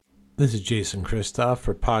This is Jason Christoff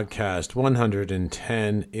for podcast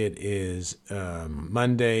 110. It is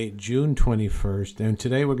Monday, June 21st, and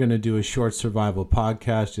today we're going to do a short survival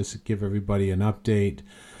podcast just to give everybody an update.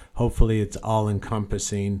 Hopefully it's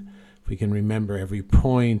all-encompassing. If we can remember every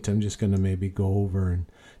point, I'm just going to maybe go over and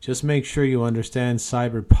just make sure you understand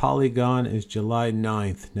Cyber Polygon is July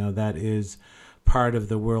 9th. Now that is part of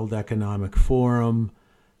the World Economic Forum.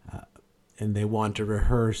 And they want to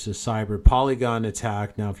rehearse a cyber polygon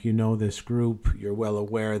attack. Now, if you know this group, you're well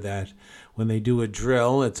aware that when they do a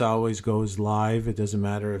drill, it always goes live. It doesn't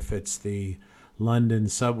matter if it's the London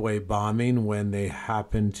subway bombing, when they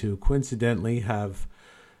happen to coincidentally have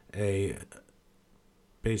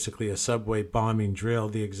basically a subway bombing drill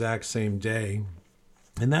the exact same day.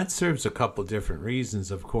 And that serves a couple different reasons,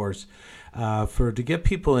 of course, to get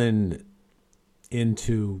people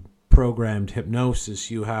into programmed hypnosis.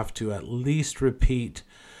 You have to at least repeat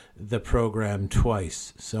the program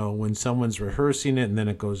twice. So when someone's rehearsing it and then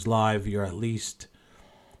it goes live, you're at least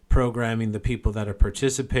programming the people that are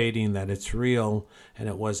participating that it's real and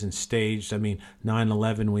it wasn't staged. I mean,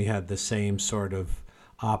 9/11, we had the same sort of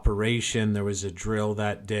operation. There was a drill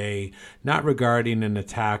that day, not regarding an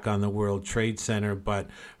attack on the World Trade Center, but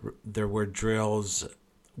there were drills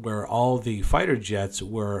where all the fighter jets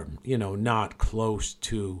were, not close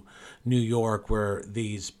to New York, where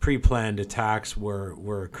these pre-planned attacks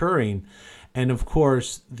were occurring. And of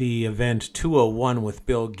course, the event 201 with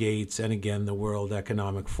Bill Gates and again the World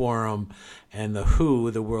Economic Forum and the WHO,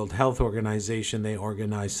 the World Health Organization, they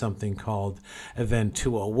organized something called Event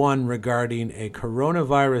 201 regarding a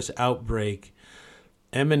coronavirus outbreak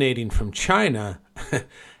emanating from China.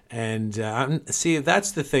 And see,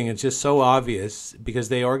 that's the thing. It's just so obvious because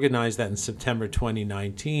they organized that in September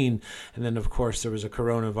 2019. And then, of course, there was a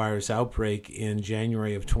coronavirus outbreak in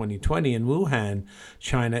January of 2020 in Wuhan,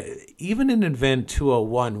 China. Even in Event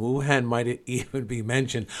 201, Wuhan might even be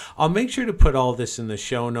mentioned. I'll make sure to put all this in the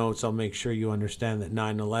show notes. I'll make sure you understand that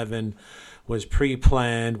 9/11 was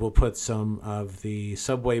pre-planned. We'll put some of the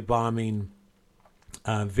subway bombing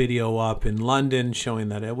video up in London showing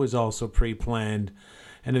that it was also pre-planned.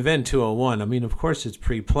 And Event 201, I mean, of course it's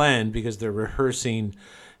pre-planned because they're rehearsing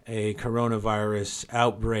a coronavirus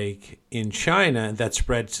outbreak in China that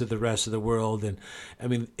spread to the rest of the world. And I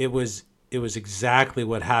mean, it was exactly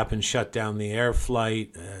what happened. Shut down the air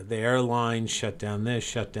flight, the airlines, shut down this,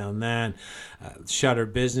 shut down that, shutter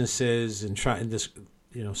businesses and try and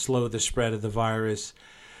slow the spread of the virus.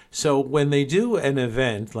 So when they do an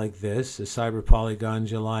event like this, a Cyber Polygon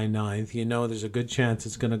July 9th, there's a good chance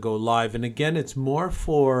it's going to go live. And again, it's more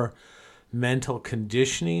for mental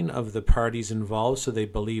conditioning of the parties involved so they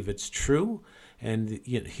believe it's true. And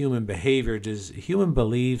human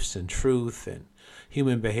beliefs and truth and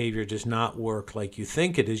human behavior does not work like you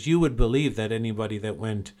think it is. You would believe that anybody that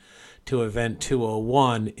went to Event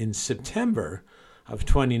 201 in September of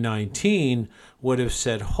 2019 would have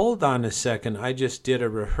said, hold on a second, I just did a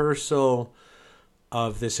rehearsal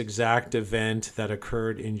of this exact event that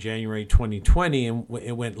occurred in January 2020 and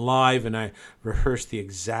it went live and I rehearsed the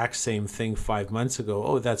exact same thing 5 months ago.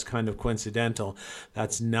 Oh, that's kind of coincidental.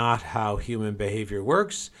 That's not how human behavior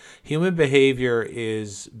works. Human behavior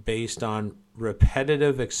is based on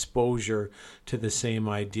repetitive exposure to the same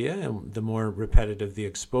idea, and the more repetitive the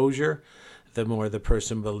exposure, the more the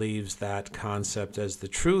person believes that concept as the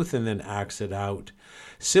truth and then acts it out.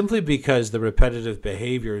 Simply because the repetitive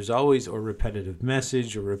behavior is always, or repetitive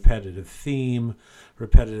message, or repetitive theme,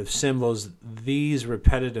 repetitive symbols, this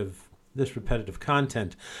repetitive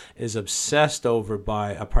content is obsessed over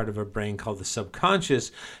by a part of our brain called the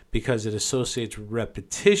subconscious because it associates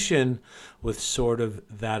repetition with sort of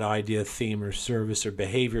that idea, theme, or service or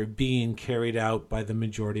behavior being carried out by the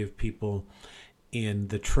majority of people in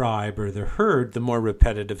the tribe or the herd. The more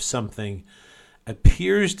repetitive something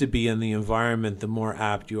appears to be in the environment, the more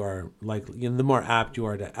apt you are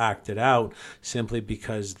to act it out, simply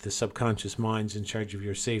because the subconscious mind's in charge of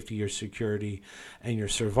your safety, your security, and your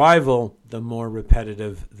survival. The more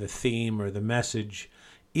repetitive the theme or the message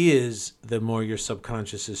is, the more your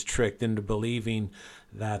subconscious is tricked into believing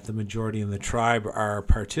that the majority in the tribe are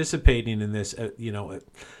participating in this,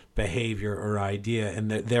 behavior or idea,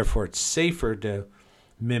 and therefore it's safer to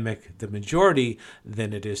mimic the majority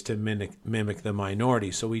than it is to mimic the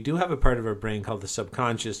minority. So we do have a part of our brain called the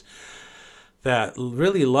subconscious that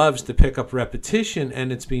really loves to pick up repetition,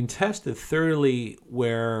 and it's being tested thoroughly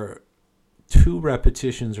where 2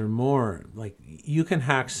 repetitions or more, like you can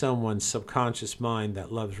hack someone's subconscious mind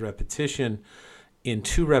that loves repetition in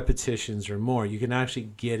 2 repetitions or more. You can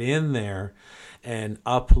actually get in there and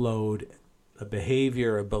upload a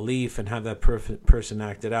behavior, a belief, and have that person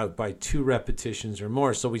act it out by 2 repetitions or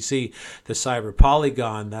more. So we see the cyber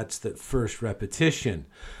polygon, that's the first repetition.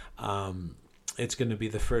 It's going to be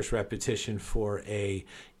the first repetition for a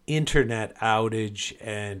internet outage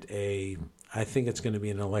and I think it's going to be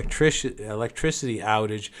an electricity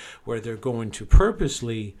outage where they're going to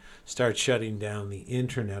purposely start shutting down the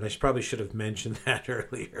internet. I probably should have mentioned that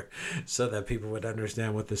earlier so that people would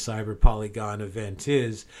understand what the cyber polygon event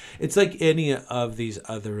is. It's like any of these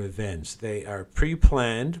other events. They are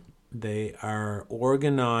pre-planned. They are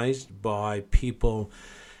organized by people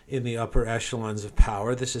in the upper echelons of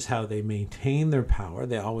power. This is how they maintain their power.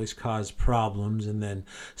 They always cause problems and then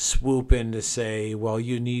swoop in to say, well,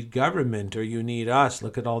 you need government or you need us.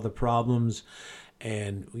 Look at all the problems.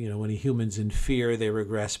 And, when a human's in fear, they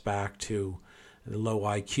regress back to the low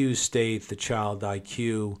IQ state, the child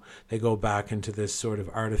IQ. They go back into this sort of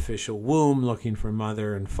artificial womb looking for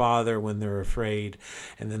mother and father when they're afraid.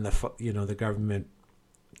 And then the government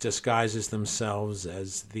disguises themselves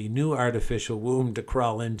as the new artificial womb to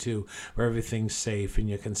crawl into where everything's safe and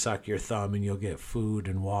you can suck your thumb and you'll get food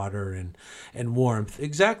and water and warmth.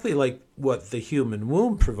 Exactly like what the human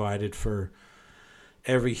womb provided for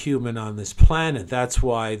every human on this planet. That's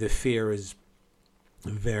why the fear is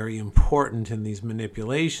very important in these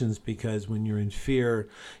manipulations, because when you're in fear,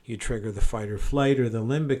 you trigger the fight or flight or the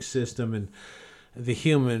limbic system, and the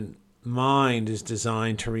human mind is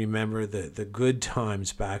designed to remember the good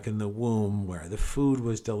times back in the womb where the food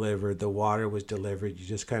was delivered, the water was delivered, you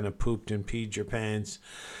just kind of pooped and peed your pants,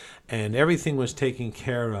 and everything was taken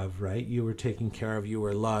care of, right? You were taken care of, you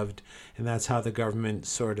were loved, and that's how the government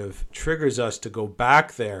sort of triggers us to go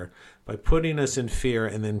back there by putting us in fear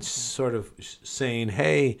and then sort of saying,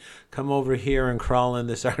 hey, come over here and crawl in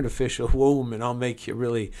this artificial womb and I'll make you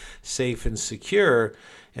really safe and secure.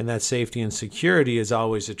 And that safety and security is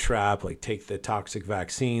always a trap, like take the toxic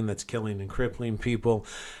vaccine that's killing and crippling people.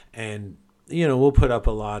 And, we'll put up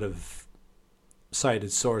a lot of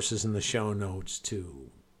cited sources in the show notes to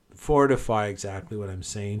fortify exactly what I'm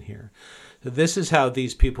saying here. So this is how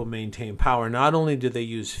these people maintain power. Not only do they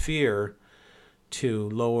use fear to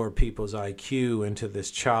lower people's IQ into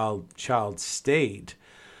this child state,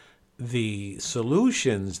 the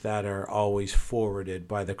solutions that are always forwarded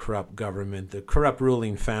by the corrupt government, the corrupt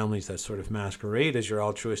ruling families that sort of masquerade as your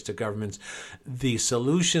altruistic governments, the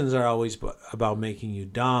solutions are always about making you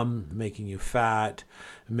dumb, making you fat,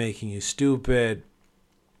 making you stupid,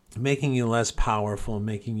 making you less powerful,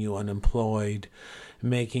 making you unemployed,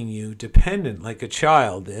 making you dependent like a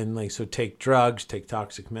child. And so take drugs, take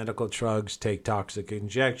toxic medical drugs, take toxic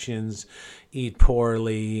injections, eat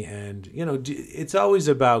poorly, and it's always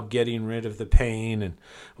about getting rid of the pain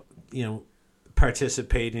and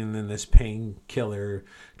participating in this painkiller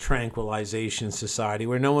tranquilization society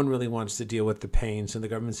where no one really wants to deal with the pain. So the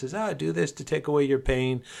government says, do this to take away your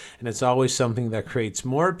pain, and it's always something that creates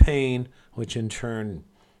more pain, which in turn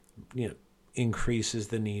increases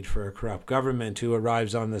the need for a corrupt government who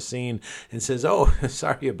arrives on the scene and says, oh,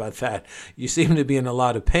 sorry about that. You seem to be in a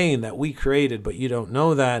lot of pain that we created, but you don't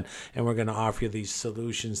know that, and we're going to offer you these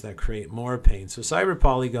solutions that create more pain. So Cyber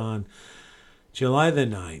Polygon, July the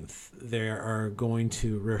 9th, they are going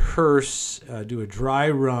to rehearse, do a dry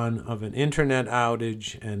run of an internet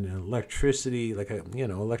outage and electricity, like a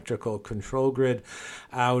electrical control grid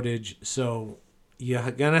outage. So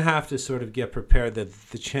you're going to have to sort of get prepared that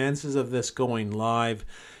the chances of this going live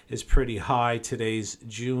is pretty high. Today's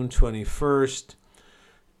June 21st.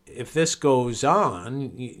 If this goes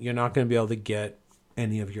on, you're not going to be able to get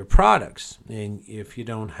any of your products. And if you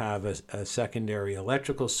don't have a secondary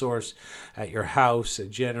electrical source at your house, a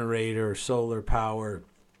generator, solar power,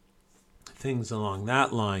 things along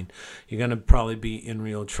that line, you're going to probably be in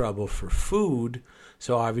real trouble for food.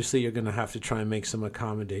 So obviously you're going to have to try and make some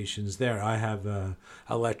accommodations there. I have an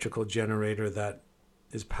electrical generator that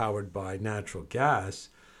is powered by natural gas,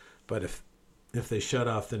 but if they shut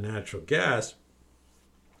off the natural gas,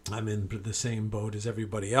 I'm in the same boat as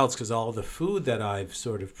everybody else, because all the food that I've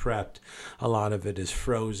sort of prepped, a lot of it is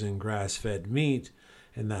frozen grass-fed meat,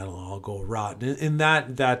 and that'll all go rotten. And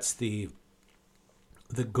that's the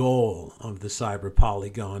goal of the Cyber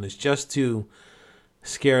Polygon, is just to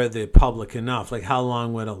scare the public enough. Like, how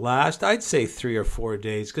long would it last? I'd say 3 or 4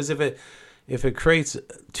 days, because if it creates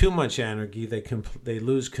too much anarchy, they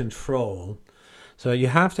lose control. So you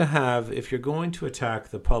have to have, if you're going to attack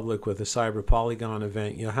the public with a Cyber Polygon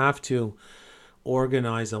event, you have to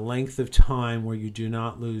organize a length of time where you do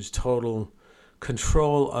not lose total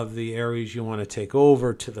control of the areas you want to take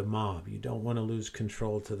over to the mob. You don't want to lose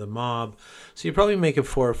control to the mob. So you probably make it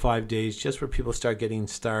 4 or 5 days, just where people start getting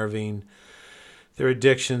starving. their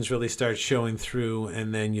addictions really start showing through,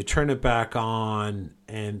 and then you turn it back on,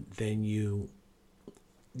 and then you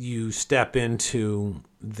step into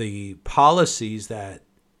the policies that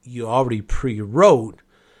you already pre-wrote.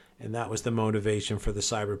 And that was the motivation for the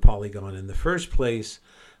cyber polygon in the first place,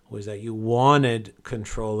 was that you wanted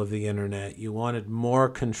control of the internet. You wanted more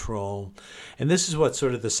control. And this is what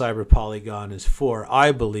sort of the cyber polygon is for,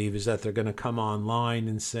 I believe, is that they're going to come online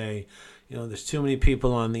and say, there's too many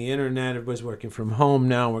people on the internet. Everybody's working from home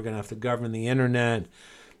now. We're going to have to govern the internet.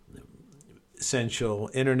 Essential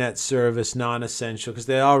internet service, non-essential, because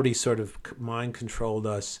they already sort of mind controlled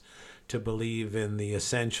us to believe in the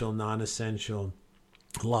essential, non-essential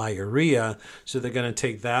liaria. So they're going to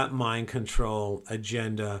take that mind control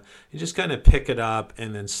agenda and just kind of pick it up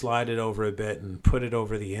and then slide it over a bit and put it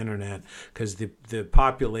over the internet, because the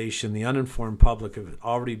population, the uninformed public, have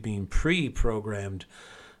already been pre-programmed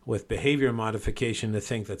with behavior modification to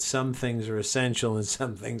think that some things are essential and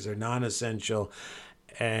some things are non-essential.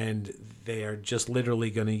 And they are just literally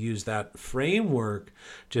going to use that framework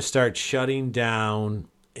to start shutting down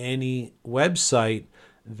any website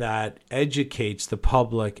that educates the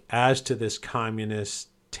public as to this communist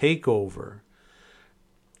takeover.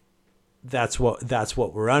 That's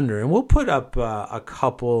what we're under. And we'll put up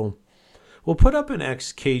We'll put up an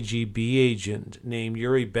ex-KGB agent named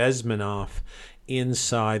Yuri Bezmenov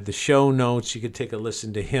inside the show notes. You could take a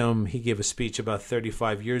listen to him. He gave a speech about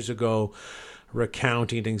 35 years ago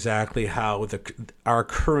recounting exactly how our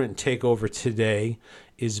current takeover today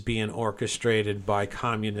is being orchestrated by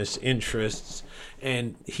communist interests.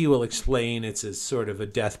 And he will explain it's a sort of a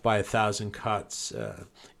death by a thousand cuts,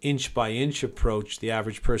 inch-by-inch approach. The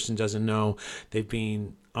average person doesn't know they've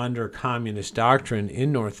been under communist doctrine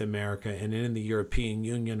in North America and in the European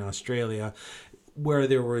Union, Australia, where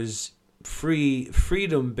there was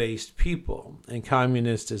freedom-based people, and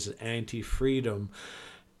communist is anti-freedom.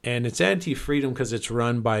 And it's anti-freedom because it's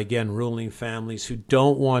run by, again, ruling families who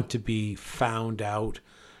don't want to be found out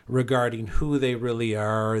regarding who they really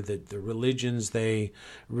are, the religions they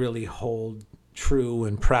really hold true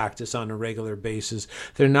and practice on a regular basis.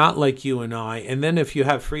 They're not like you and I. And then if you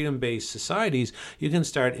have freedom-based societies, you can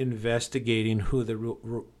start investigating who the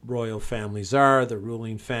royal families are, the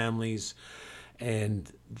ruling families.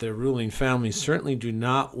 And the ruling families certainly do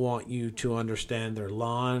not want you to understand their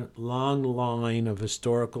long line of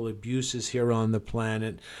historical abuses here on the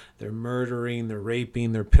planet. They're murdering, they're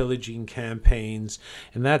raping, they're pillaging campaigns.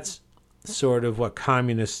 And that's sort of what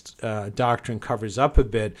communist doctrine covers up a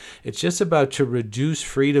bit. It's just about to reduce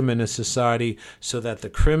freedom in a society so that the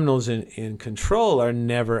criminals in control are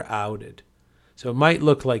never outed. So it might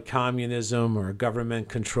look like communism or government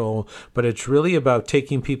control, but it's really about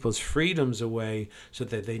taking people's freedoms away so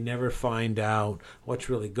that they never find out what's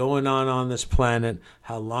really going on this planet,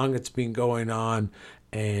 how long it's been going on,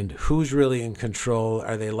 and who's really in control.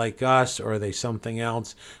 Are they like us, or are they something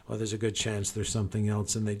else? Well, there's a good chance there's something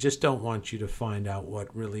else, and they just don't want you to find out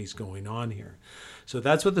what really is going on here. So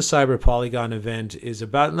that's what the Cyber Polygon event is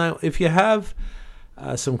about. Now, if you have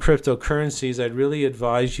some cryptocurrencies, I'd really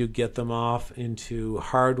advise you get them off into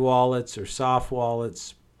hard wallets or soft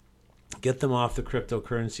wallets. Get them off the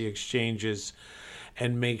cryptocurrency exchanges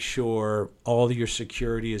and make sure all your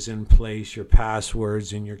security is in place, your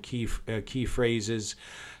passwords and your key phrases,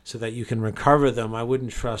 so that you can recover them. I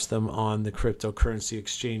wouldn't trust them on the cryptocurrency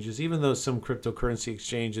exchanges, even though some cryptocurrency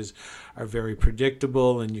exchanges are very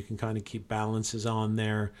predictable and you can kind of keep balances on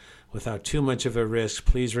there without too much of a risk.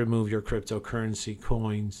 Please remove your cryptocurrency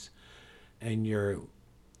coins and your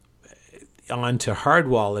onto hard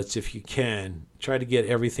wallets if you can. Try to get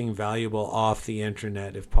everything valuable off the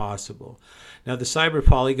internet if possible. Now, the Cyber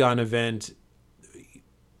Polygon event,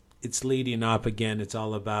 it's leading up again. It's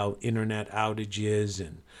all about internet outages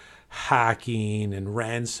and hacking and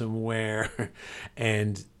ransomware.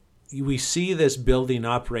 And we see this building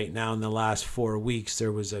up right now in the last 4 weeks.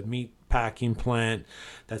 There was a meat packing plant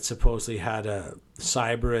that supposedly had a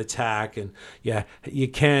cyber attack. And yeah, you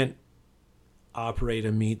can't operate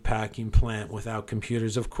a meat packing plant without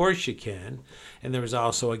computers. Of course you can. And there was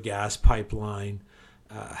also a gas pipeline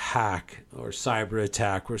hack or cyber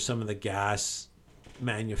attack where some of the gas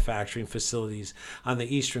manufacturing facilities on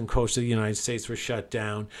the eastern coast of the United States were shut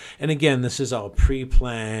down. And again, this is all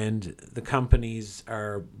pre-planned. The companies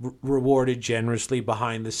are rewarded generously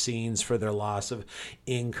behind the scenes for their loss of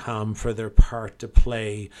income, for their part to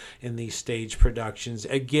play in these stage productions.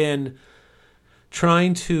 Again,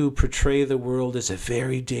 trying to portray the world as a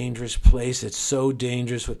very dangerous place. It's so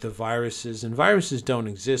dangerous with the viruses. And viruses don't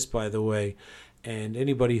exist, by the way. And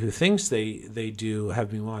anybody who thinks they do have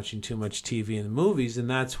been watching too much TV and movies, and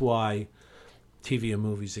that's why TV and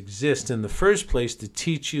movies exist in the first place to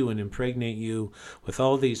teach you and impregnate you with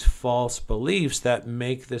all these false beliefs that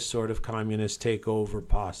make this sort of communist takeover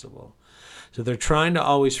possible. So they're trying to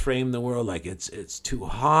always frame the world like it's too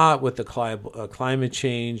hot with the climate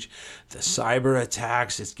change, the cyber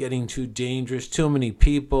attacks, it's getting too dangerous, too many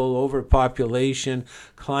people, overpopulation,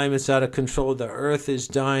 climate's out of control, the earth is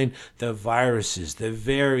dying, the viruses, the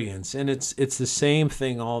variants, and it's the same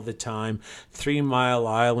thing all the time. 3 Mile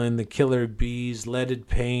Island, the killer bees, leaded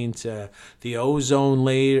paint, the ozone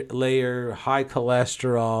layer, high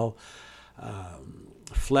cholesterol,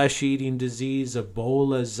 flesh-eating disease,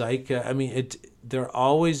 Ebola, Zika. I mean, they're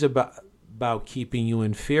always about keeping you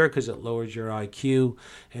in fear because it lowers your IQ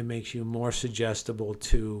and makes you more suggestible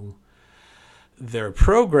to their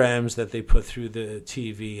programs that they put through the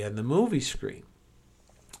TV and the movie screen.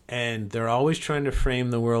 And they're always trying to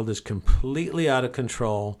frame the world as completely out of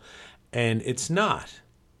control, and it's not.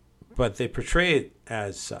 But they portray it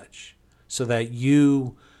as such so that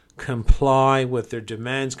you comply with their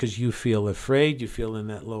demands because you feel afraid, you feel in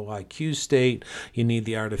that low IQ state, you need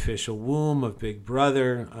the artificial womb of Big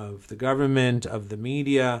Brother, of the government, of the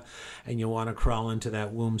media, and you want to crawl into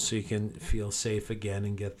that womb so you can feel safe again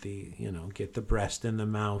and get the breast in the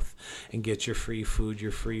mouth and get your free food,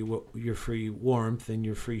 your free warmth, and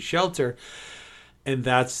your free shelter. And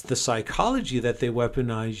that's the psychology that they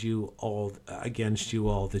weaponize against you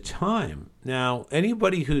all the time. Now,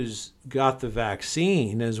 anybody who's got the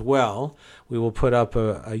vaccine as well, we will put up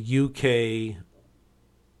a UK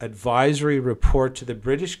advisory report to the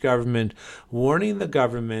British government warning the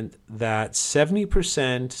government that 70 to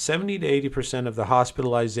 80% of the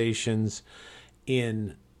hospitalizations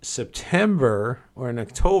in September or in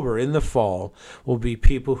October in the fall will be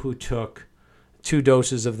people who took 2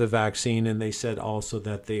 doses of the vaccine, and they said also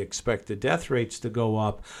that they expect the death rates to go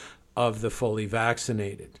up of the fully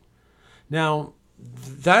vaccinated. Now,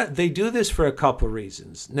 that they do this for a couple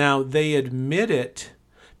reasons. Now, they admit it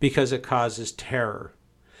because it causes terror.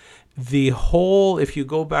 If you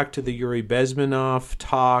go back to the Yuri Bezmenov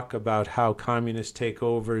talk about how communist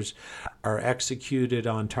takeovers are executed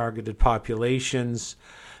on targeted populations,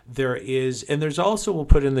 there's also, we'll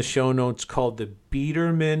put in the show notes, called the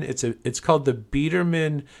Biederman. It's called the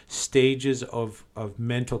Biederman stages of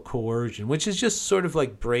mental coercion, which is just sort of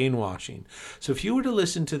like brainwashing. So if you were to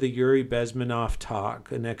listen to the Yuri Bezmenov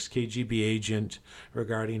talk, an ex-KGB agent,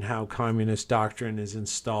 regarding how communist doctrine is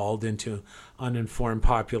installed into uninformed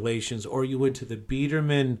populations, or you went to the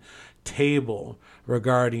Biederman table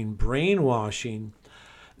regarding brainwashing,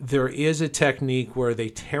 there is a technique where they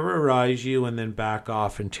terrorize you and then back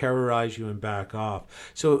off and terrorize you and back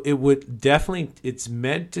off. So it's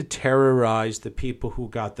meant to terrorize the people who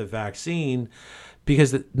got the vaccine,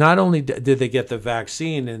 because not only did they get the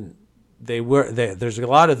vaccine, and there's a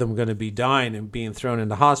lot of them going to be dying and being thrown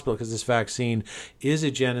into hospital because this vaccine is a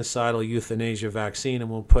genocidal euthanasia vaccine, and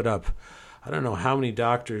we'll put up, I don't know how many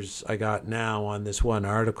doctors I got now on this one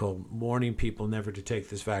article warning people never to take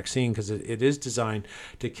this vaccine because it is designed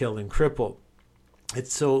to kill and cripple.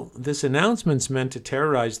 So this announcement's meant to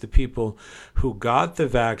terrorize the people who got the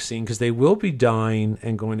vaccine, because they will be dying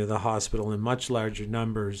and going to the hospital in much larger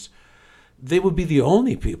numbers. They would be the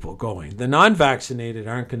only people going. The non-vaccinated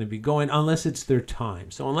aren't going to be going unless it's their time.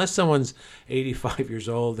 So unless someone's 85 years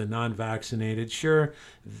old and non-vaccinated, sure,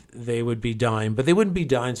 they would be dying. But they wouldn't be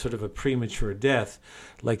dying sort of a premature death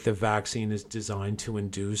like the vaccine is designed to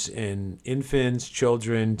induce in infants,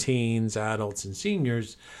 children, teens, adults, and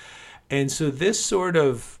seniors. And so this sort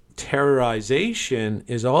of terrorization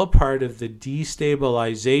is all part of the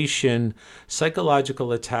destabilization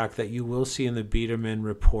psychological attack that you will see in the Biederman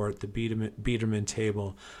report, the Biederman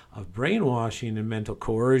table of brainwashing and mental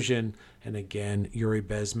coercion. And again, Yuri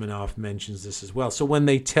Bezmenov mentions this as well. So when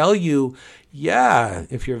they tell you, yeah,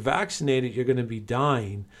 if you're vaccinated, you're going to be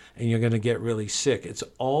dying and you're going to get really sick, it's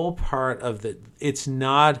all part of it's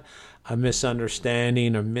not a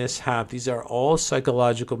misunderstanding or mishap. These are all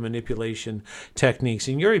psychological manipulation techniques.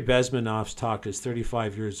 And Yuri Bezmenov's talk is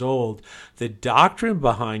 35 years old. The doctrine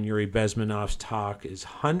behind Yuri Bezmenov's talk is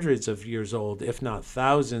hundreds of years old, if not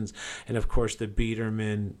thousands. And of course, the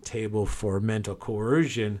Biederman table for mental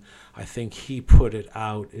coercion, I think he put it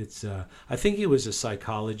out. I think he was a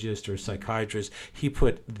psychologist or a psychiatrist. He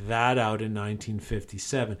put that out in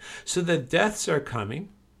 1957. So the deaths are coming.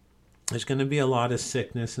 There's going to be a lot of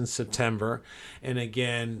sickness in September. And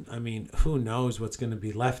again, I mean, who knows what's going to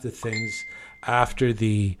be left of things after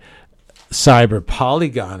the cyber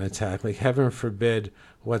Polygon attack. Like, heaven forbid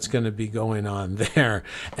what's going to be going on there.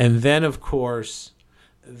 And then, of course,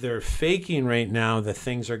 they're faking right now that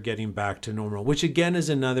things are getting back to normal, which again is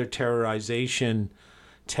another terrorization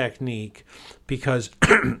technique, because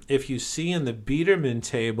if you see in the Biederman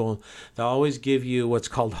table, they'll always give you what's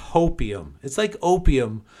called hopium. It's like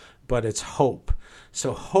opium, but it's hope.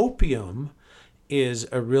 So hopium is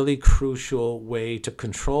a really crucial way to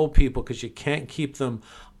control people, because you can't keep them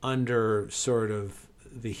under sort of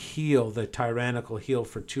the tyrannical heel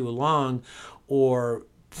for too long, or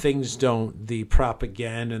the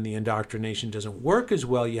propaganda and the indoctrination doesn't work as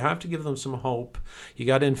well. You have to give them some hope. You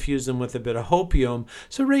got to infuse them with a bit of hopium.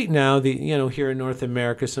 So right now, here in North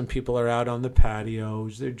America, some people are out on the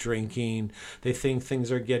patios, they're drinking, they think things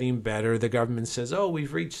are getting better. The government says, oh,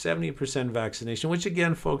 we've reached 70% vaccination, which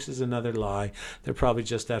again, folks, is another lie. They're probably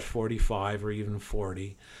just at 45 or even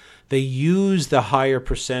 40. They use the higher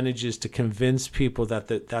percentages to convince people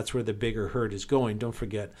that that's where the bigger herd is going. Don't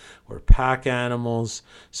forget, we're pack animals.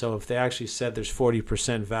 So if they actually said there's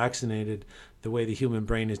 40% vaccinated, the way the human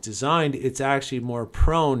brain is designed, it's actually more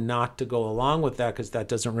prone not to go along with that, because that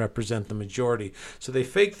doesn't represent the majority. So they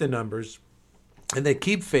fake the numbers, and they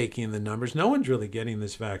keep faking the numbers. No one's really getting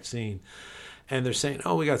this vaccine. And they're saying,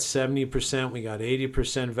 oh, we got 70%, we got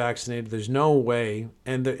 80% vaccinated. There's no way.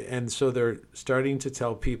 And so they're starting to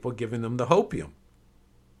tell people, giving them the hopium,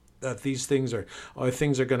 that things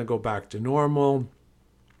are going to go back to normal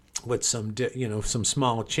with some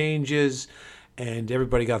small changes, and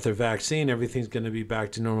everybody got their vaccine, everything's going to be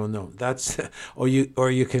back to normal. No, that's or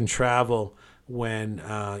you can travel when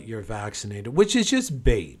you're vaccinated, which is just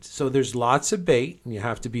bait. So there's lots of bait, and you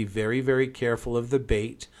have to be very, very careful of the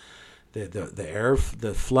bait.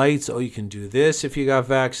 The flights, you can do this if you got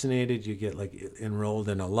vaccinated. You get enrolled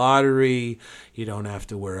in a lottery. You don't have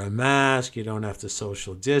to wear a mask. You don't have to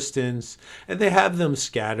social distance. And they have them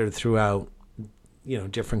scattered throughout,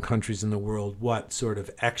 different countries in the world, what sort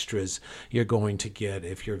of extras you're going to get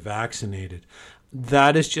if you're vaccinated.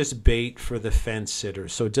 That is just bait for the fence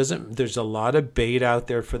sitters. So there's a lot of bait out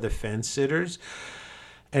there for the fence sitters.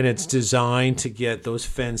 And it's designed to get those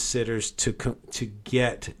fence sitters to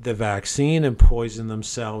get the vaccine and poison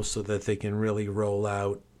themselves, so that they can really roll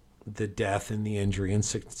out the death and the injury in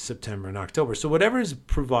September and October. So whatever is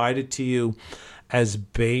provided to you as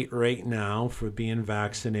bait right now for being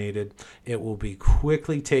vaccinated, it will be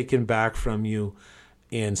quickly taken back from you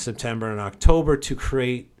in September and October to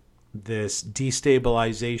create this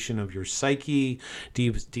destabilization of your psyche,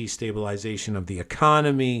 destabilization of the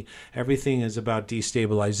economy. Everything is about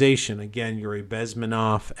destabilization. Again, Yuri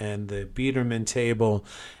Bezmenov and the Biederman table,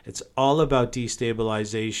 it's all about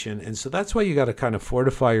destabilization. And so that's why you got to kind of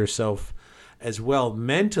fortify yourself as well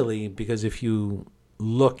mentally, because if you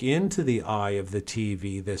look into the eye of the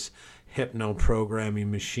TV, this hypno-programming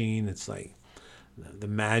machine, it's like the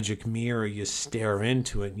magic mirror. You stare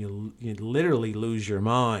into it and you literally lose your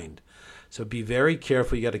mind. So be very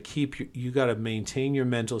careful. You got to maintain your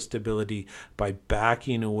mental stability by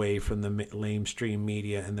backing away from the lamestream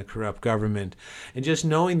media and the corrupt government, and just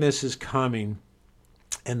knowing this is coming,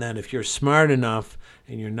 and that if you're smart enough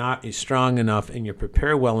and you're strong enough and you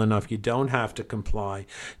prepare well enough, you don't have to comply.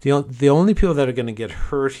 The only people that are going to get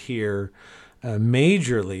hurt here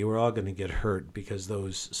majorly, we're all going to get hurt, because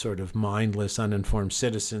those sort of mindless, uninformed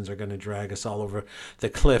citizens are going to drag us all over the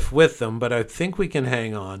cliff with them. But I think we can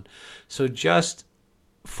hang on. So just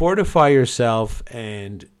fortify yourself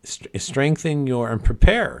and strengthen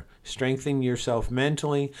prepare. Strengthen yourself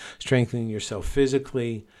mentally, strengthen yourself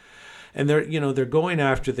physically. And they're going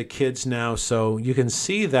after the kids now. So you can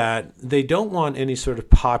see that they don't want any sort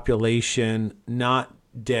of population not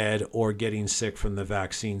dead or getting sick from the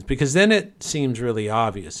vaccines, because then it seems really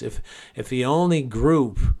obvious. If the only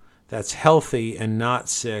group that's healthy and not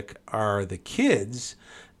sick are the kids,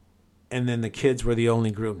 and then the kids were the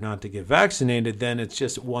only group not to get vaccinated, then it's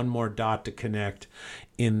just one more dot to connect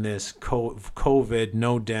in this COVID,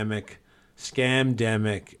 no-demic,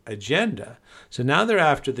 scam-demic agenda. So now they're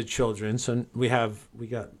after the children. So we'll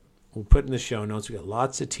put in the show notes, we got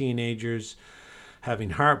lots of teenagers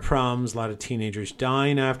having heart problems, a lot of teenagers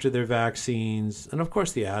dying after their vaccines. And of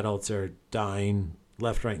course, the adults are dying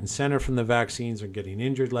left, right, and center from the vaccines, or getting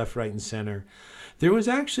injured left, right, and center. There was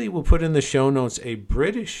actually, we'll put in the show notes, a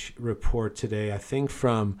British report today, I think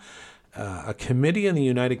from a committee in the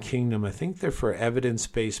United Kingdom. I think they're for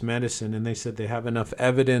evidence-based medicine. And they said they have enough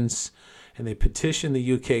evidence, and they petitioned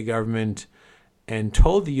the UK government and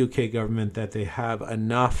told the UK government that they have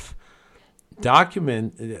enough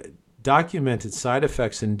documented side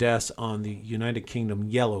effects and deaths on the United Kingdom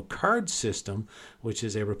yellow card system, which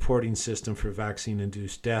is a reporting system for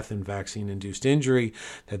vaccine-induced death and vaccine-induced injury,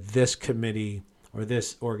 that this committee or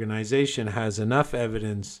this organization has enough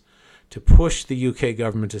evidence to push the UK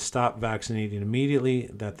government to stop vaccinating immediately,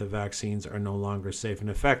 that the vaccines are no longer safe and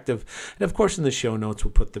effective. And of course, in the show notes,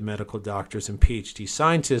 we'll put the medical doctors and PhD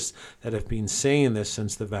scientists that have been saying this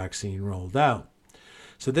since the vaccine rolled out.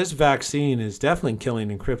 So this vaccine is definitely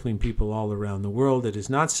killing and crippling people all around the world. It is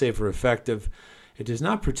not safe or effective. It does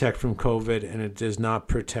not protect from COVID, and it does not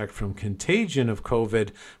protect from contagion of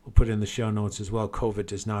COVID. We'll put in the show notes as well. COVID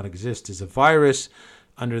does not exist as a virus.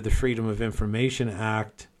 Under the Freedom of Information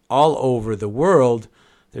Act, all over the world,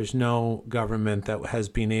 there's no government that has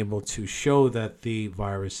been able to show that the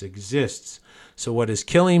virus exists. So what is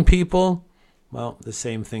killing people? Well, the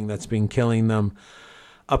same thing that's been killing them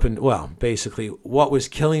basically what was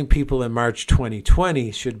killing people in March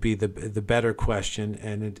 2020 should be the better question,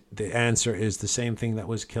 and the answer is the same thing that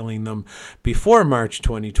was killing them before March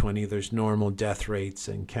 2020. There's normal death rates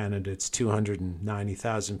in Canada. It's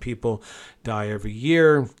 290,000 people die every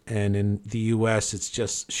year, and in the U.S. it's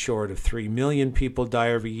just short of 3 million people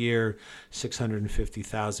die every year.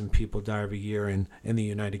 650,000 people die every year in the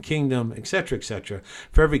United Kingdom, etc., etc.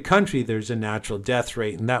 For every country, there's a natural death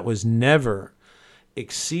rate, and that was never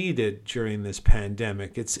exceeded during this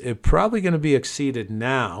pandemic. It's probably going to be exceeded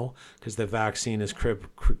now because the vaccine is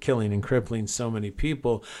killing and crippling so many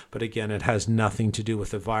people. But again, it has nothing to do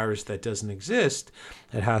with a virus that doesn't exist.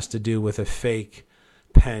 It has to do with a fake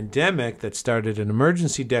pandemic that started an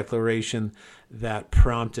emergency declaration that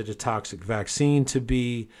prompted a toxic vaccine to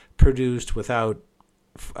be produced without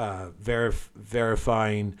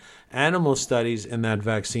verifying animal studies, and that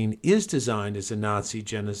vaccine is designed as a Nazi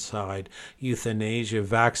genocide euthanasia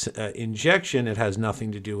injection. It has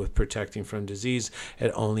nothing to do with protecting from disease.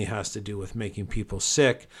 It only has to do with making people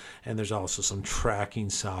sick. And there's also some tracking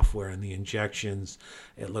software in the injections.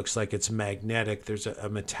 It looks like it's magnetic. There's a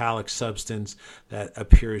metallic substance that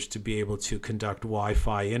appears to be able to conduct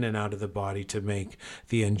Wi-Fi in and out of the body to make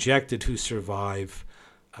the injected who survive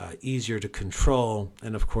easier to control.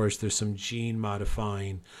 And of course, there's some gene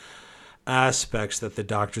modifying aspects that the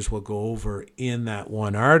doctors will go over in that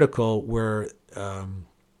one article, where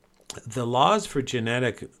the laws for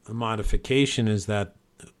genetic modification is that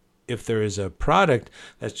if there is a product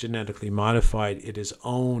that's genetically modified, it is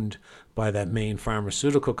owned by that main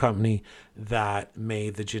pharmaceutical company that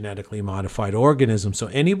made the genetically modified organism. So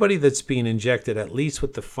anybody that's being injected, at least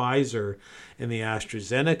with the Pfizer and the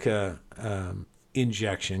AstraZeneca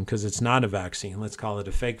injection, because it's not a vaccine, let's call it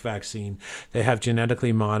a fake vaccine, they have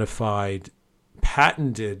genetically modified,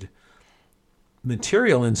 patented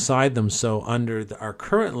material inside them. So under our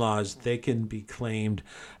current laws, they can be claimed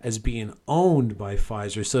as being owned by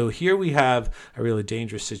Pfizer. So here we have a really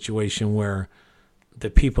dangerous situation where the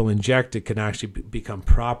people injected can actually become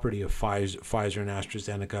property of Pfizer and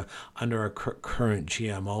AstraZeneca under our current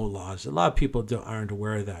GMO laws. A lot of people aren't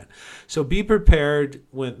aware of that. So be prepared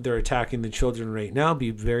when they're attacking the children right now. Be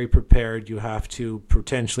very prepared. You have to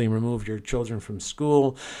potentially remove your children from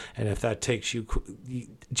school. And if that takes you,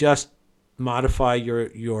 just modify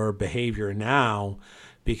your behavior now,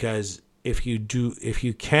 because if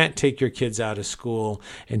you can't take your kids out of school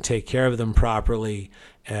and take care of them properly,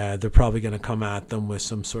 they're probably going to come at them with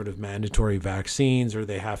some sort of mandatory vaccines, or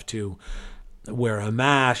they have to wear a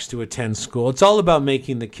mask to attend school. It's all about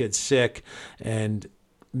making the kids sick and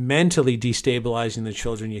mentally destabilizing the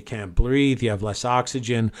children. You can't breathe. You have less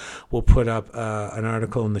oxygen. We'll put up an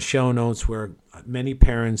article in the show notes where many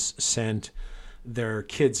parents sent their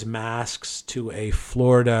kids' masks to a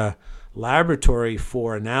Florida laboratory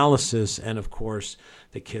for analysis, and of course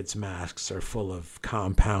the kids' masks are full of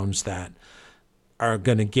compounds that are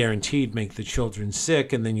going to guaranteed make the children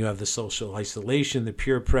sick. And then you have the social isolation, the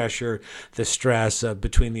peer pressure, the stress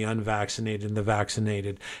between the unvaccinated and the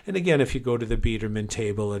vaccinated. And again, if you go to the Biederman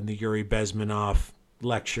table and the Yuri Bezmenov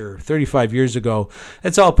lecture 35 years ago,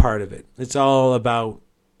 it's all part of it. It's all about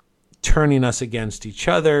turning us against each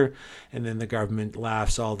other, and then the government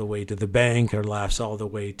laughs all the way to the bank or laughs all the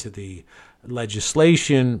way to the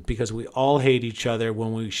legislation, because we all hate each other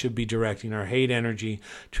when we should be directing our hate energy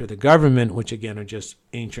to the government, which again are just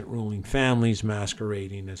ancient ruling families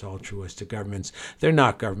masquerading as altruistic governments. They're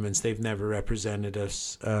not governments. They've never represented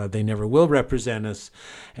us. They never will represent us.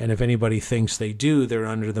 And if anybody thinks they do, they're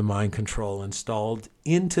under the mind control installed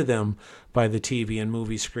into them by the TV and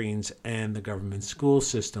movie screens and the government school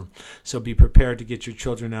system. So be prepared to get your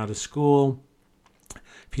children out of school.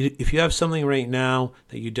 If you have something right now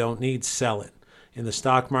that you don't need, sell it. In the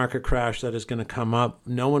stock market crash that is going to come up,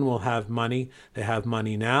 no one will have money. They have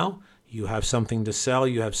money now. You have something to sell.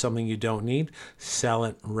 You have something you don't need. Sell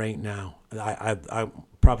it right now. I'm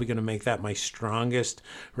probably going to make that my strongest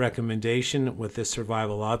recommendation with this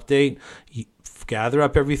survival update. gather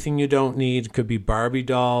up everything you don't need. Could be Barbie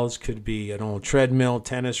dolls, could be an old treadmill,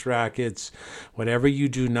 tennis rackets, whatever you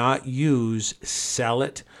do not use, sell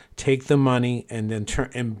it, take the money, and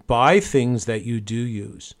then buy things that you do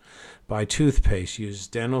use. Buy toothpaste, use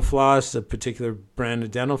dental floss, a particular brand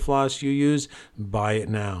of dental floss you use, buy it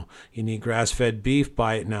now. You need grass-fed beef,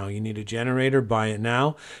 buy it now. You need a generator, buy it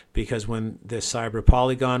now, because when this cyber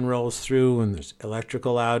polygon rolls through and there's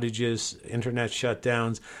electrical outages, internet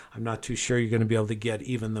shutdowns, I'm not too sure you're going to be able to get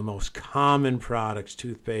even the most common products,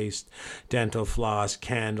 toothpaste, dental floss,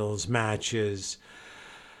 candles, matches.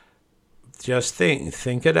 Just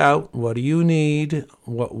think it out. What do you need?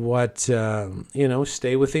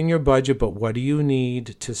 Stay within your budget, but what do you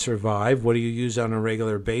need to survive? What do you use on a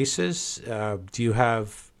regular basis? Do you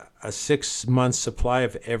have a 6-month supply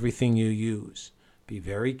of everything you use? Be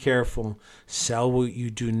very careful. Sell what you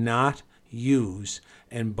do not use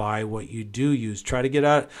and buy what you do use. Try to get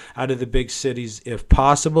out of the big cities if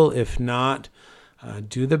possible. If not,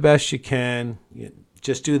 do the best you can.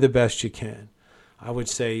 Just do the best you can. I would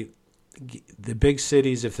say the big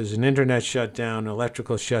cities, if there's an internet shutdown,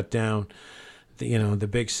 electrical shutdown, the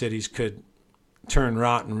big cities could turn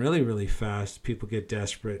rotten really, really fast. People get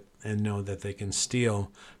desperate and know that they can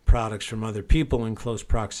steal products from other people in close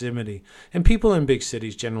proximity. And people in big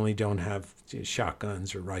cities generally don't have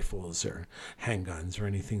shotguns or rifles or handguns or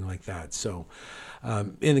anything like that. So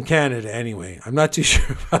in Canada anyway, I'm not too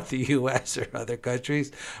sure about the U.S. or other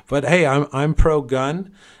countries. But hey, I'm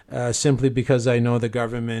pro-gun simply because I know the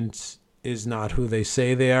government is not who they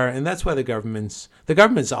say they are, and that's why the governments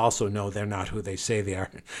also know they're not who they say they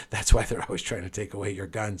are. That's why they're always trying to take away your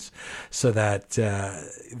guns so that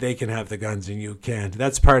they can have the guns and you can't.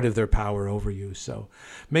 That's part of their power over you. So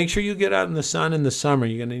make sure you get out in the sun in the summer.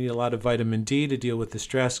 You're going to need a lot of vitamin D to deal with the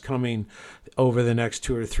stress coming over the next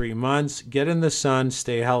 2 or 3 months. Get in the sun,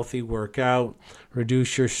 stay healthy, work out,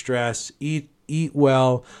 reduce your stress, eat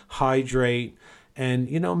well, hydrate.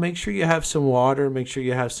 And, make sure you have some water, make sure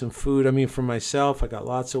you have some food. I mean, for myself, I got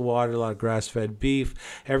lots of water, a lot of grass-fed beef,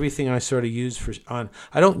 everything I sort of use I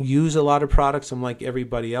don't use a lot of products. I'm like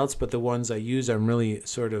everybody else, but the ones I use, I'm really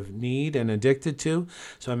sort of need and addicted to.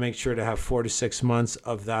 So I make sure to have 4 to 6 months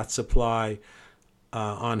of that supply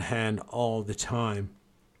on hand all the time.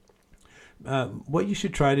 What you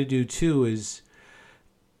should try to do, too, is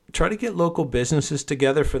try to get local businesses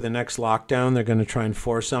together for the next lockdown they're going to try and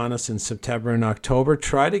force on us in September and October.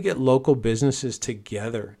 Try to get local businesses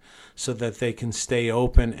together so that they can stay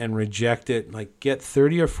open and reject it. Like, get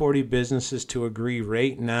 30 or 40 businesses to agree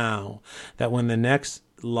right now that when the next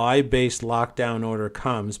lie-based lockdown order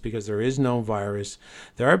comes, because there is no virus,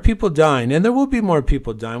 there are people dying, and there will be more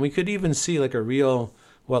people dying. We could even see like a real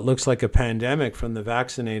what looks like a pandemic from the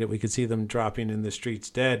vaccinated. We could see them dropping in the streets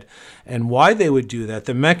dead. And why they would do that,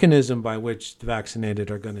 the mechanism by which the vaccinated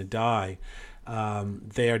are going to die,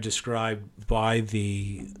 they are described by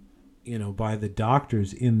the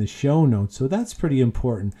doctors in the show notes. So that's pretty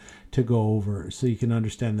important to go over so you can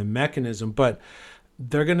understand the mechanism. But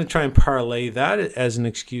they're going to try and parlay that as an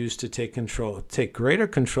excuse to take greater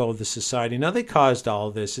control of the society. Now, they caused all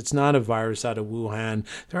of this. It's not a virus out of Wuhan.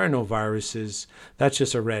 There are no viruses. That's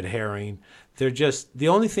just a red herring. The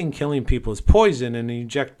only thing killing people is poison, and you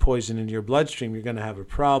inject poison into your bloodstream, you're going to have a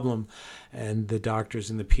problem. And the doctors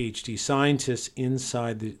and the PhD scientists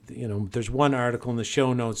inside there's one article in the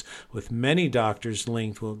show notes with many doctors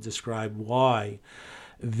linked will describe why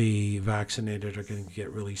the vaccinated are going to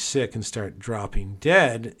get really sick and start dropping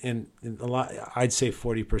dead. And a lot, I'd say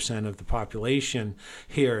 40% of the population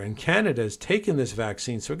here in Canada has taken this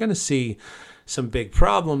vaccine. So we're going to see some big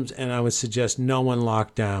problems. And I would suggest no one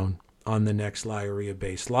lock down on the next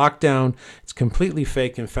diarrhea-based lockdown. It's completely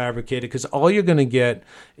fake and fabricated because all you're going to get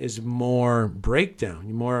is more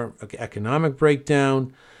breakdown, more economic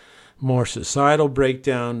breakdown, more societal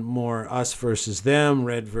breakdown, more us versus them,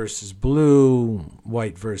 red versus blue,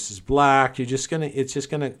 white versus black. It's just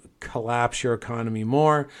gonna collapse your economy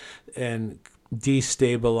more and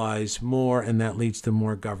destabilize more, and that leads to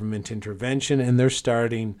more government intervention. And they're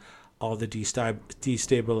starting all the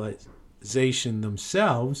destabilization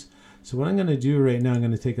themselves. So what I'm going to do right now, I'm going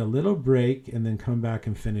to take a little break and then come back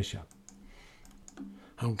and finish up.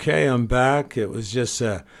 Okay, I'm back. It was just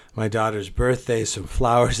my daughter's birthday, some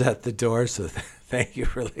flowers at the door. So thank you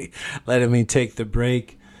for letting me take the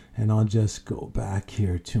break. And I'll just go back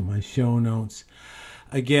here to my show notes.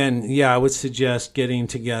 Again, I would suggest getting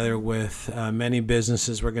together with many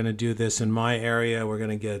businesses. We're going to do this in my area. We're going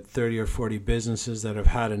to get 30 or 40 businesses that have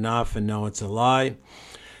had enough and know it's a lie.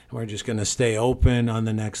 We're just going to stay open on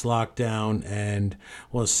the next lockdown, and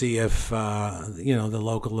we'll see if the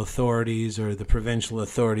local authorities or the provincial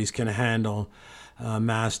authorities can handle a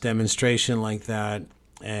mass demonstration like that.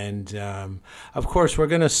 And of course, we're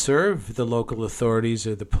going to serve the local authorities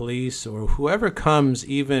or the police or whoever comes,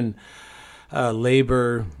 even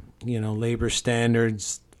labor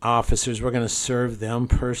standards officers. We're going to serve them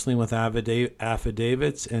personally with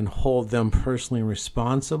affidavits and hold them personally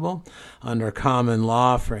responsible under common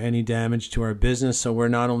law for any damage to our business. So we're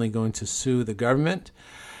not only going to sue the government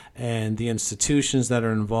and the institutions that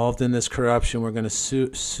are involved in this corruption, we're going to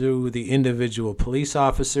sue the individual police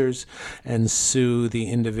officers and sue the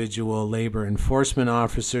individual labor enforcement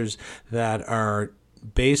officers that are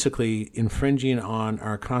basically infringing on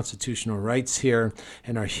our constitutional rights here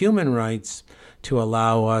and our human rights to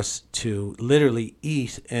allow us to literally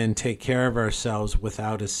eat and take care of ourselves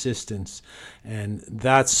without assistance. And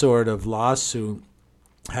that sort of lawsuit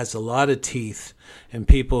has a lot of teeth, and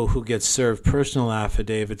people who get served personal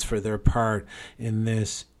affidavits for their part in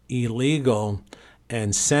this illegal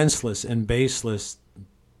and senseless and baseless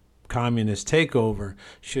communist takeover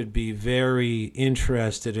should be very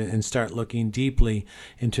interested and start looking deeply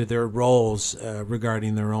into their roles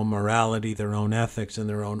regarding their own morality, their own ethics, and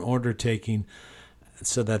their own order taking,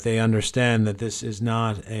 so that they understand that this is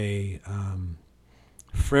not a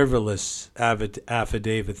frivolous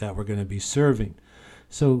affidavit that we're going to be serving.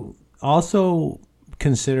 So also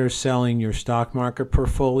consider selling your stock market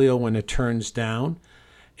portfolio when it turns down.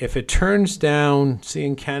 If it turns down, see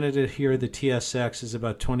in Canada here, the TSX is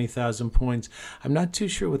about 20,000 points. I'm not too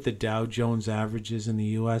sure what the Dow Jones average is in the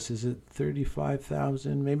U.S. Is it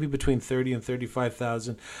 35,000? Maybe between 30 and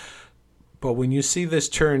 35,000. But when you see this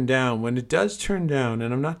turn down, when it does turn down,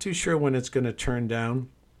 and I'm not too sure when it's going to turn down,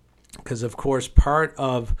 because of course part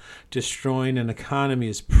of destroying an economy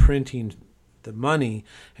is printing the money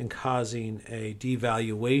and causing a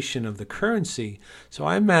devaluation of the currency. So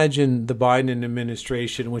I imagine the Biden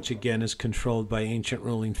administration, which again is controlled by ancient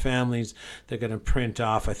ruling families, they're going to print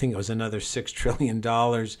off, I think it was another $6 trillion,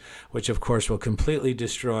 which of course will completely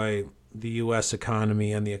destroy the U.S.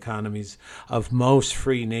 economy and the economies of most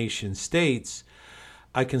free nation states.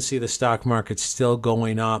 I can see the stock market still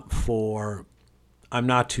going up for, I'm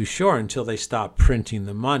not too sure, until they stop printing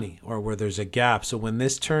the money or where there's a gap. So when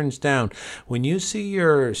this turns down, when you see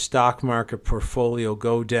your stock market portfolio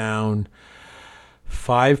go down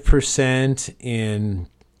 5% in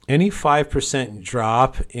any 5%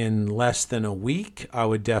 drop in less than a week, I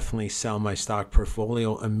would definitely sell my stock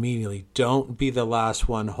portfolio immediately. Don't be the last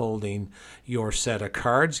one holding your set of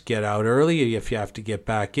cards. Get out early. If you have to get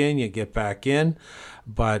back in, you get back in.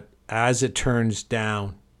 But as it turns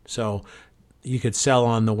down, so you could sell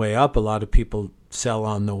on the way up. A lot of people sell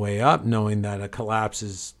on the way up, knowing that a collapse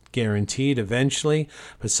is guaranteed eventually,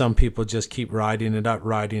 but some people just keep riding it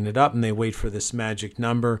up, and they wait for this magic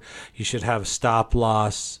number. You should have stop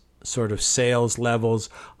loss sort of sales levels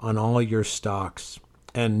on all your stocks.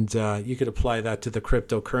 And you could apply that to the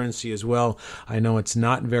cryptocurrency as well. I know it's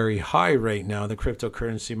not very high right now. The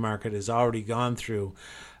cryptocurrency market has already gone through,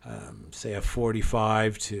 say, a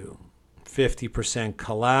 45 to 50%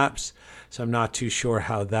 collapse. So I'm not too sure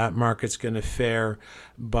how that market's going to fare.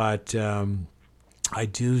 But I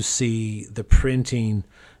do see the printing,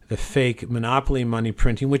 the fake monopoly money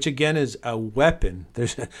printing, which again is a weapon.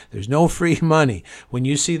 There's no free money. When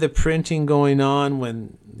you see the printing going on,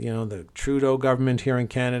 when the Trudeau government here in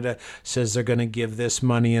Canada says they're going to give this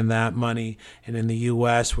money and that money, and in the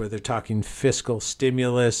U.S. where they're talking fiscal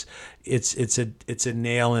stimulus, it's a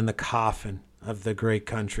nail in the coffin of the great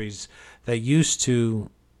countries that used to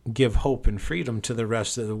give hope and freedom to the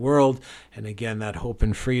rest of the world. And again, that hope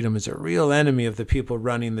and freedom is a real enemy of the people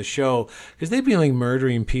running the show, because they've been like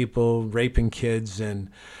murdering people, raping kids, and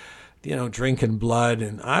drinking blood.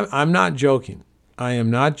 And I'm not joking. I am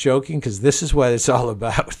not joking, because this is what it's all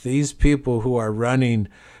about. These people who are running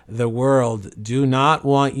the world do not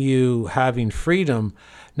want you having freedom,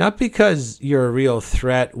 not because you're a real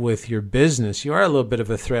threat with your business. You are a little bit of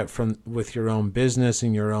a threat with your own business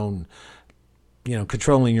and your own,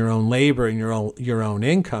 controlling your own labor and your own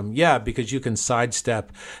income. Yeah, because you can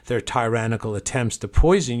sidestep their tyrannical attempts to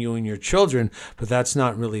poison you and your children, but that's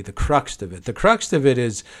not really the crux of it. The crux of it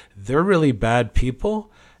is they're really bad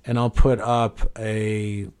people, and I'll put up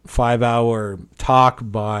a 5-hour talk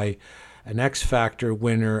by an X Factor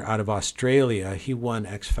winner out of Australia. He won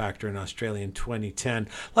X Factor in Australia in 2010.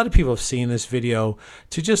 A lot of people have seen this video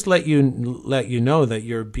to just let you know that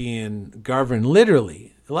you're being governed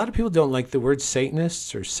literally. A lot of people don't like the word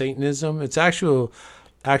Satanists or Satanism. It's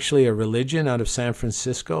actually a religion out of San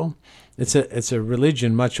Francisco. It's a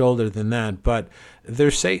religion much older than that, but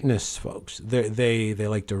they're Satanists, folks. They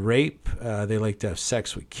like to rape. They like to have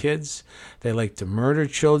sex with kids. They like to murder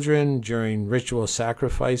children during ritual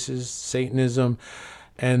sacrifices, Satanism.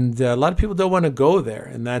 And a lot of people don't want to go there.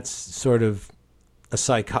 And that's sort of a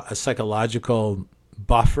psychological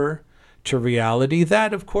buffer to reality.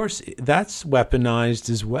 That, of course, that's weaponized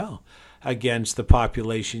as well against the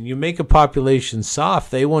population. You make a population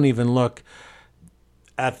soft, they won't even look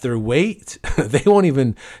at their weight. They won't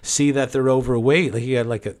even see that they're overweight. Like, you had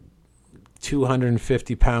like a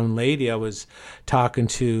 250-pound lady I was talking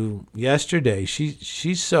to yesterday.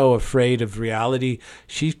 She's so afraid of reality,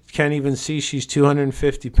 she can't even see she's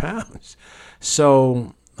 250 pounds.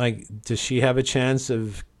 So, like, does she have a chance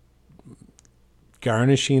of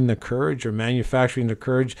garnishing the courage or manufacturing the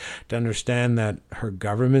courage to understand that her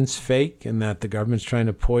government's fake and that the government's trying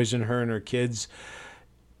to poison her and her kids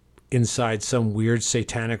inside some weird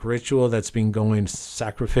satanic ritual that's been going,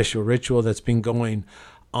 sacrificial ritual that's been going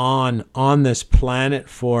on this planet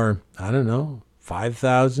for, I don't know,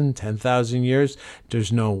 5,000, 10,000 years?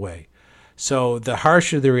 There's no way. So the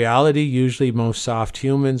harsher the reality, usually most soft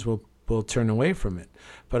humans will turn away from it.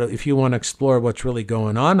 But if you want to explore what's really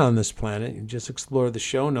going on this planet, you just explore the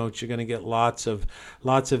show notes. You're going to get lots of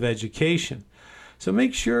education. So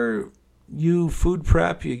make sure you food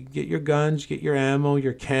prep. You get your guns, get your ammo,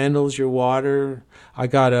 your candles, your water. I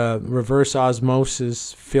got a reverse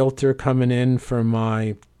osmosis filter coming in for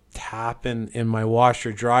my tap in my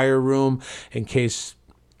washer dryer room in case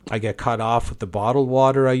I get cut off with the bottled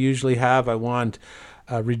water I usually have. I want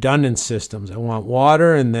redundant systems. I want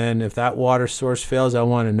water, and then if that water source fails, I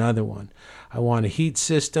want another one. I want a heat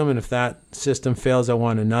system, and if that system fails, I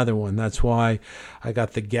want another one. That's why I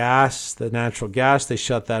got the gas, the natural gas. They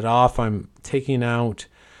shut that off. I'm taking out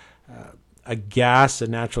a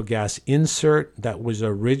natural gas insert that was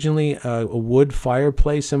originally a wood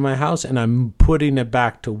fireplace in my house, and I'm putting it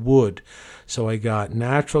back to wood. So I got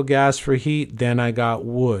natural gas for heat, then I got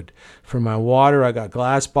wood. For my water, I got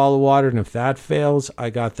glass bottled water, and if that fails, I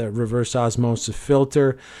got the reverse osmosis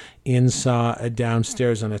filter inside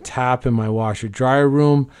downstairs on a tap in my washer dryer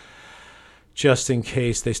room, just in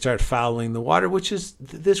case they start fouling the water, which is,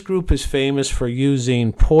 this group is famous for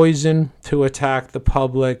using poison to attack the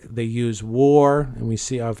public. They use war, and we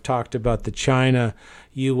see, I've talked about the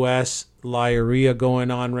China-U.S. diarrhea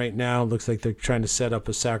going on right now. It looks like they're trying to set up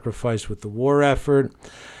a sacrifice with the war effort.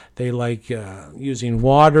 They like using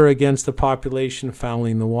water against the population,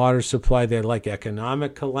 fouling the water supply. They like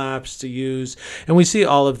economic collapse to use. And we see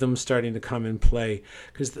all of them starting to come in play,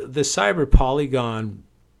 because the cyber polygon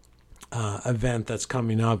event that's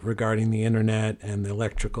coming up regarding the internet and the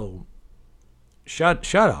electrical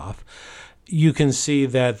shut off, you can see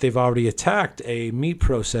that they've already attacked a meat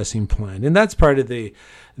processing plant. And that's part of the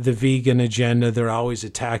vegan agenda. They're always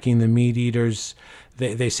attacking the meat eaters.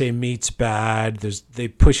 They say meat's bad. They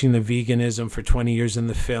pushing the veganism for 20 years in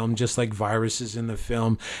the film, just like viruses in the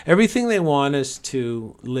film. Everything they want us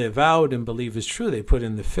to live out and believe is true, they put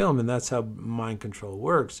in the film, and that's how mind control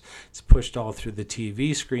works. It's pushed all through the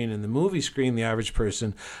TV screen and the movie screen. The average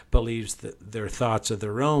person believes that their thoughts are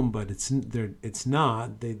their own, but it's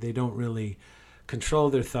not. They don't really control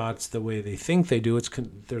their thoughts the way they think they do.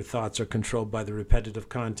 Their thoughts are controlled by the repetitive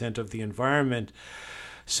content of the environment.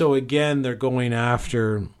 So again, they're going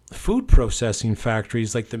after food processing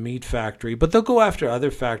factories like the meat factory, but they'll go after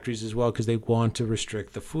other factories as well because they want to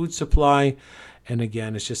restrict the food supply. And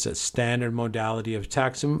again, it's just a standard modality of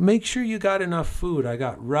attack. So make sure you got enough food. I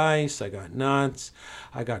got rice, I got nuts,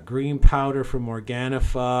 I got green powder from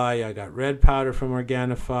Organifi, I got red powder from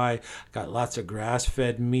Organifi, I got lots of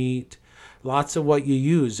grass-fed meat. Lots of what you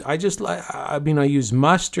use. I use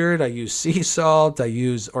mustard, I use sea salt, I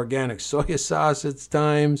use organic soy sauce at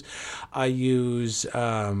times, I use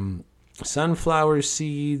sunflower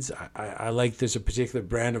seeds. I like, there's a particular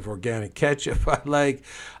brand of organic ketchup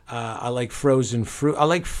I like frozen fruit. I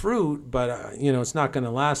like fruit, but it's not going to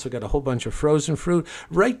last. So I got a whole bunch of frozen fruit.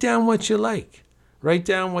 Write down what you like. Write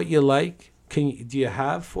down what you like. Do you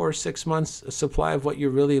have 4 or 6 months supply of what you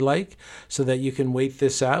really like so that you can wait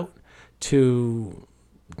this out to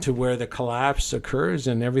where the collapse occurs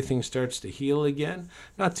and everything starts to heal again?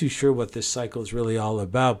 Not too sure what this cycle is really all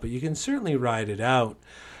about, but you can certainly ride it out.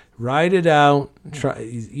 Ride it out. Try,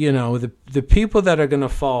 the people that are going to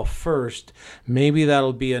fall first, maybe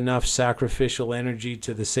that'll be enough sacrificial energy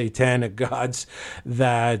to the satanic gods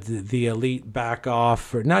that the elite back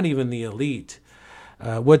off, or not even the elite.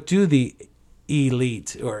 What do the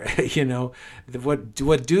elite, or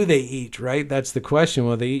what do they eat, right? That's the question.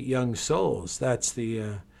 Well, they eat young souls. That's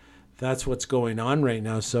what's going on right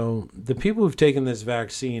now. So the people who've taken this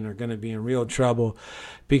vaccine are going to be in real trouble,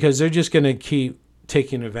 because they're just going to keep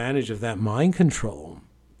taking advantage of that mind control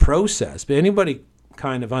process. But anybody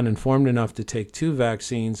kind of uninformed enough to take 2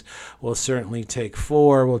 vaccines will certainly take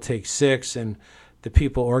 4, will take 6, and the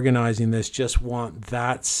people organizing this just want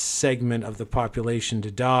that segment of the population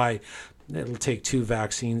to die. It'll take 2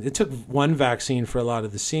 vaccines. It took 1 vaccine for a lot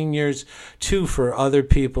of the seniors, 2 for other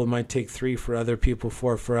people. It might take 3 for other people,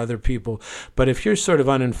 4 for other people. But if you're sort of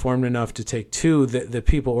uninformed enough to take 2, the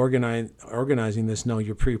people organizing this know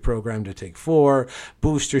you're pre-programmed to take 4,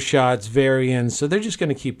 booster shots, variants. So they're just going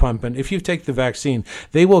to keep pumping. If you take the vaccine,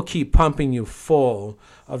 they will keep pumping you full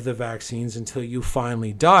of the vaccines until you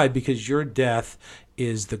finally die, because your death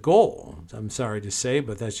is the goal. I'm sorry to say,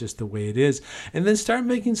 but that's just the way it is. And then start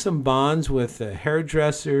making some bonds with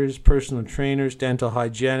hairdressers, personal trainers, dental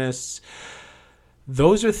hygienists.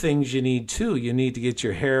 Those are things you need too. You need to get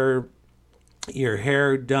your hair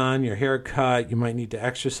done, your hair cut. You might need to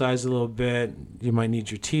exercise a little bit. You might need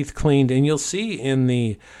your teeth cleaned. And you'll see in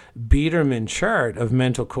the Biederman chart of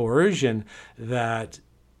mental coercion that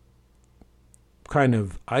kind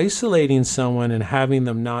of isolating someone and having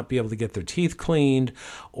them not be able to get their teeth cleaned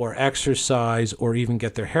or exercise or even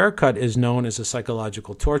get their hair cut is known as a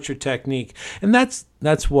psychological torture technique. And that's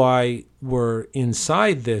why we're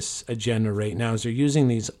inside this agenda right now, is they're using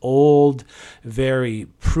these old, very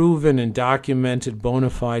proven and documented bona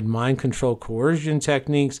fide mind control coercion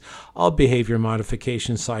techniques, all behavior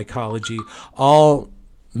modification psychology, all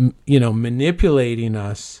manipulating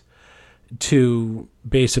us to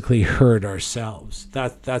basically hurt ourselves.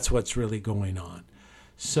 That's what's really going on.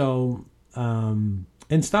 So and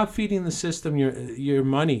stop feeding the system your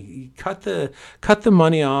money. Cut the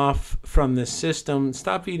money off from the system.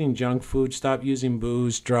 Stop eating junk food. Stop using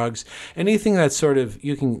booze, drugs, anything that sort of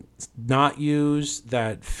you can not use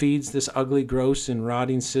that feeds this ugly, gross, and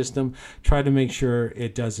rotting system. Try to make sure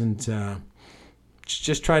it doesn't.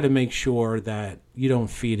 Just try to make sure that you don't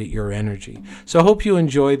feed it your energy. So I hope you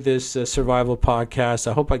enjoyed this survival podcast.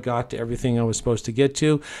 I hope I got to everything I was supposed to get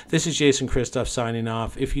to. This is Jason Christoff signing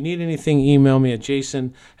off. If you need anything, email me at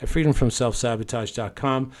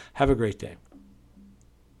jason@freedomfromselfsabotage.com. Have a great day.